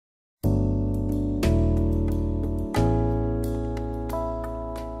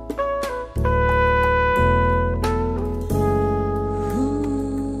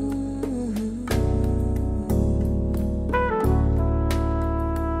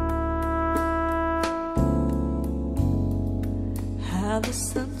the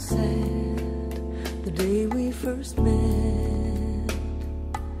sunset, the day we first met.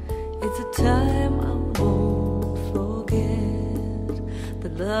 It's a time I won't forget, the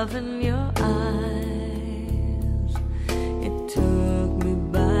love in your eyes. It took me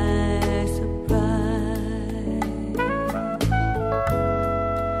by surprise.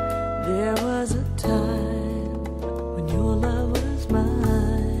 There was a time when your love was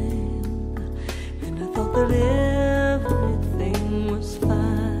mine, and I thought that everything was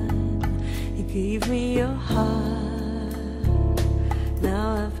fine. You gave me your heart,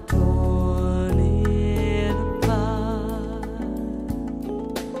 now I've torn it apart.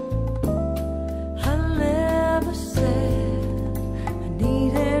 I never said I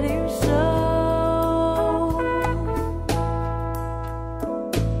needed you so.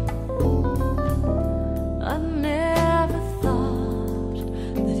 I never thought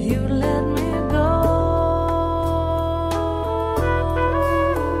that you'd let me go.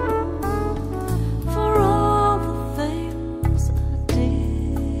 For all the things I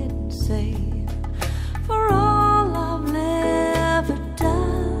didn't say, for all I've never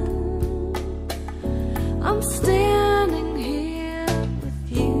done, I'm standing here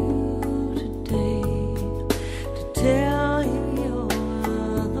with you today to tell you you're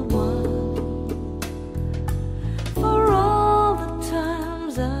the one. For all the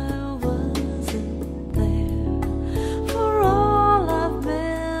times I wasn't there, for all I've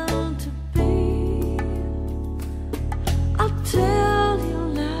meant to be, I'll tell you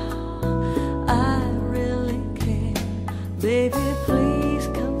now, I really care. Baby, please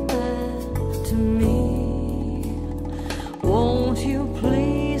come back to me. Won't you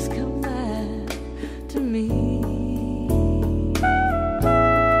please come back to me?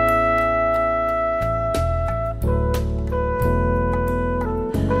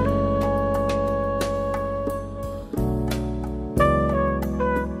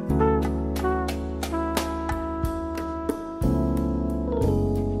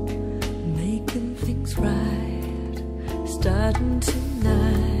 Making things right, starting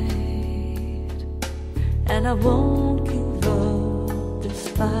tonight, and I won't give up this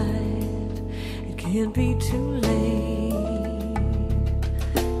fight. It can't be too late,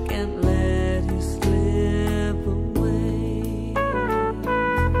 can't let you slip away.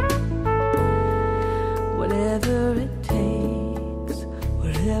 Whatever it takes,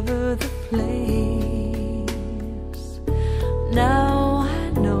 whatever the place, now I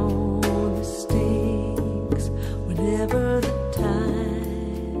know the stakes. Whenever the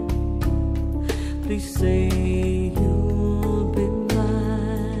time, please say you'll be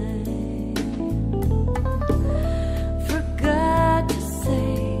mine. Forgot to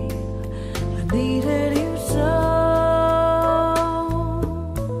say I needed you so.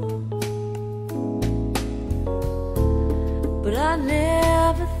 But I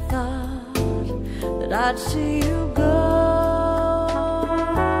never thought that I'd see you go.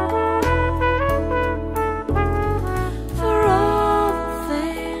 For all the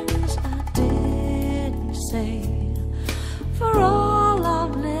things I didn't say, for all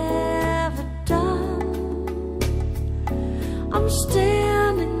I've never done, I'm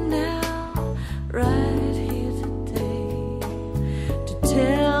standing now right here today to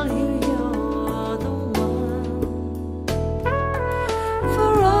tell you you're the one.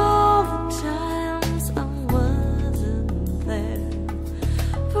 For all the times I wasn't there,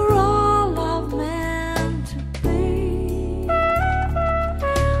 for all I've meant to be,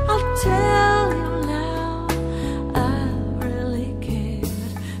 I'll tell